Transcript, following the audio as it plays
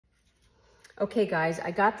Okay guys,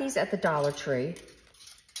 I got these at the Dollar Tree.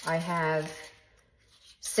 I have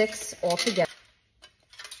 6 altogether.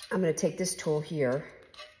 I'm gonna take this tool here.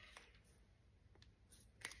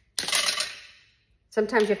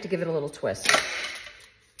 Sometimes you have to give it a little twist.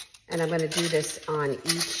 And I'm gonna do this on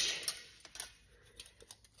each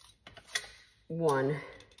one.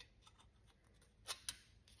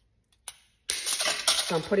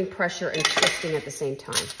 So I'm putting pressure and twisting at the same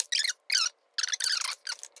time.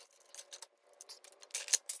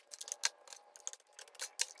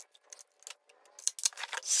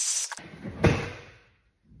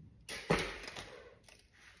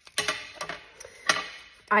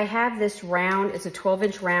 I have this round, it's a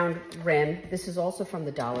 12-inch round rim. This is also from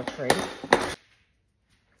the Dollar Tree.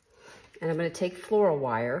 And I'm gonna take floral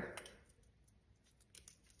wire.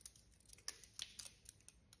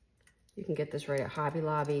 You can get this right at Hobby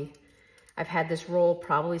Lobby. I've had this roll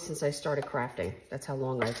probably since I started crafting. That's how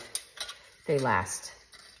long they last.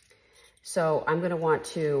 So I'm gonna want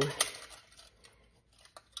to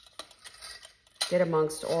get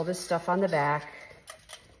amongst all this stuff on the back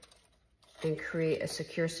and create a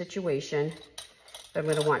secure situation. But I'm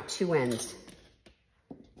gonna want 2 ends.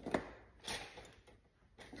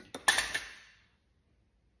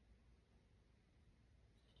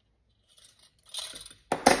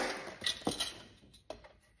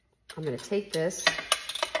 I'm gonna take this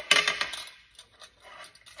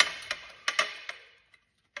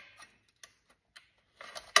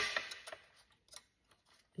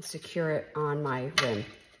and secure it on my rim.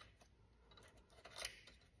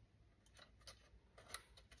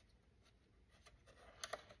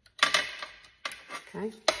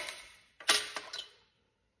 Okay.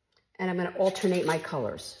 And I'm gonna alternate my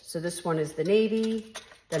colors. So this one is the navy,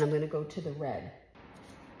 then I'm gonna go to the red.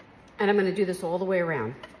 And I'm gonna do this all the way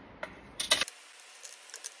around.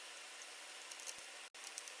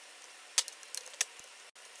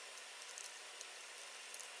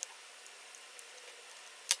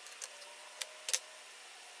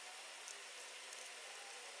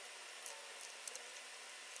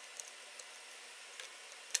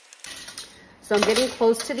 So I'm getting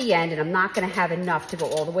close to the end and I'm not gonna have enough to go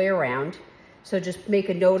all the way around. So just make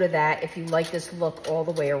a note of that. If you like this look all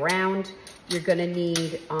the way around, you're gonna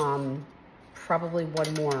need probably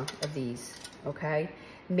 1 more of these, okay?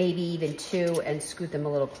 Maybe even 2 and scoot them a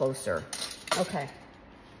little closer. Okay,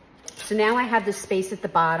 so now I have the space at the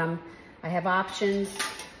bottom. I have options.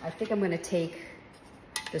 I think I'm gonna take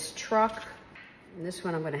this truck, and this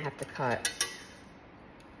one I'm gonna have to cut.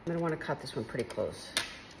 I'm gonna wanna cut this one pretty close.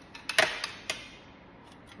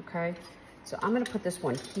 Okay, so I'm gonna put this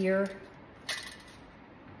one here.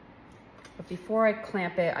 But before I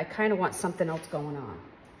clamp it, I kind of want something else going on.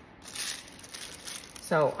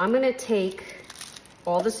 So I'm gonna take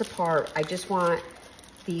all this apart. I just want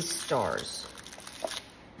these stars.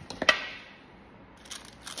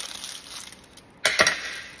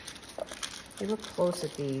 If you look close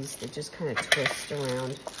at these, they just kind of twist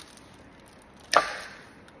around.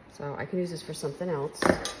 So I can use this for something else.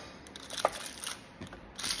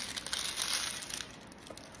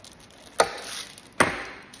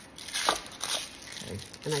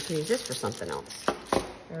 And I can use this for something else. I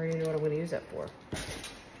already know what I'm going to use that for.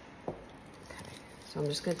 Okay, so I'm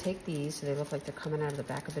just going to take these so they look like they're coming out of the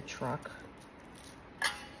back of the truck.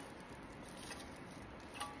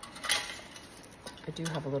 I do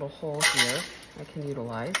have a little hole here I can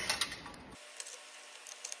utilize.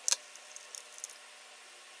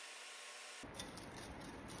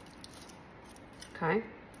 Okay.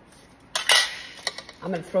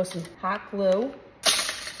 I'm going to throw some hot glue.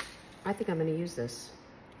 I think I'm going to use this.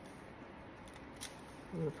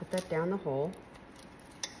 I'm going to put that down the hole.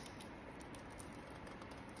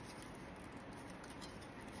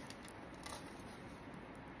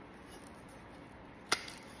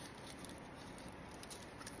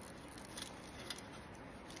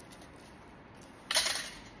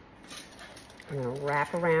 I'm going to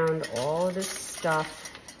wrap around all of this stuff.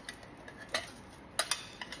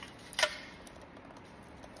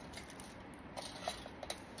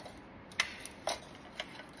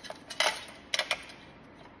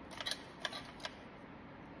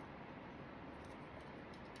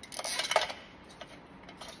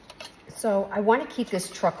 So I want to keep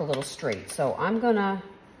this truck a little straight. So I'm gonna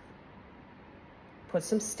put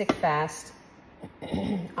some stick fast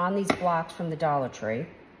on these blocks from the Dollar Tree.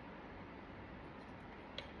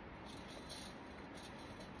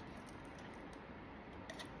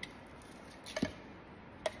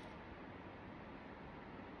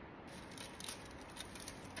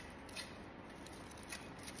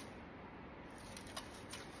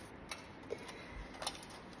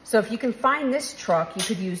 So if you can find this truck, you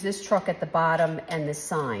could use this truck at the bottom and this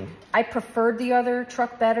sign. I preferred the other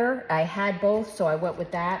truck better. I had both, so I went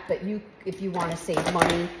with that. But if you want to save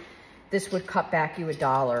money, this would cut back you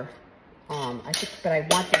 $1. But I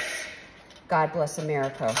want this God Bless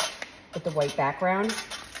America with the white background.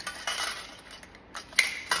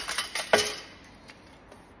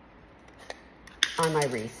 On my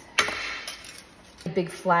wreath. A big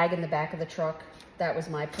flag in the back of the truck. That was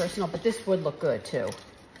my personal, but this would look good too.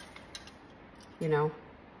 You know?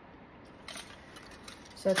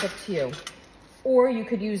 So it's up to you. Or you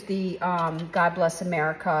could use the God Bless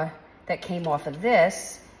America that came off of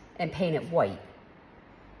this and paint it white.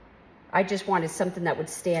 I just wanted something that would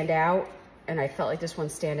stand out, and I felt like this one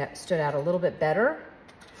stood out a little bit better.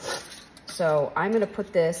 So I'm gonna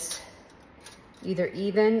put this either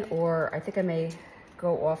even, or I think I may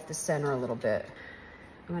go off the center a little bit.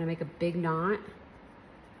 I'm gonna make a big knot.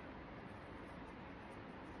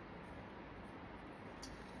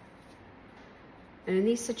 And in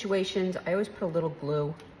these situations, I always put a little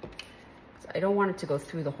glue. I don't want it to go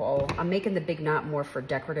through the hole. I'm making the big knot more for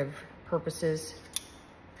decorative purposes.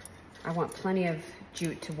 I want plenty of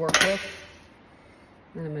jute to work with.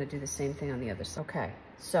 And I'm gonna do the same thing on the other side. Okay,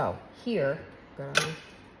 so here,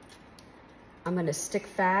 I'm gonna stick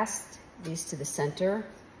fast these to the center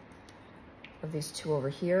of these two over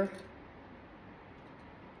here.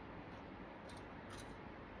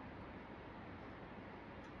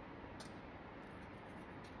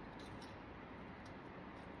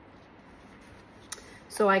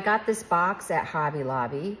 So I got this box at Hobby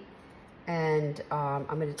Lobby, and I'm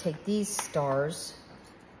gonna take these stars.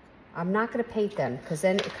 I'm not gonna paint them because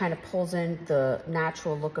then it kind of pulls in the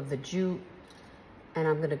natural look of the jute, and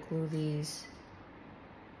I'm gonna glue these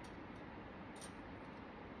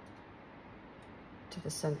to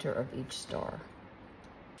the center of each star.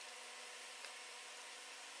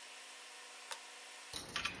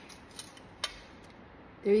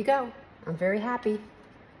 There you go. I'm very happy.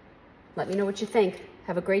 Let me know what you think.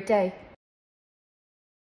 Have a great day.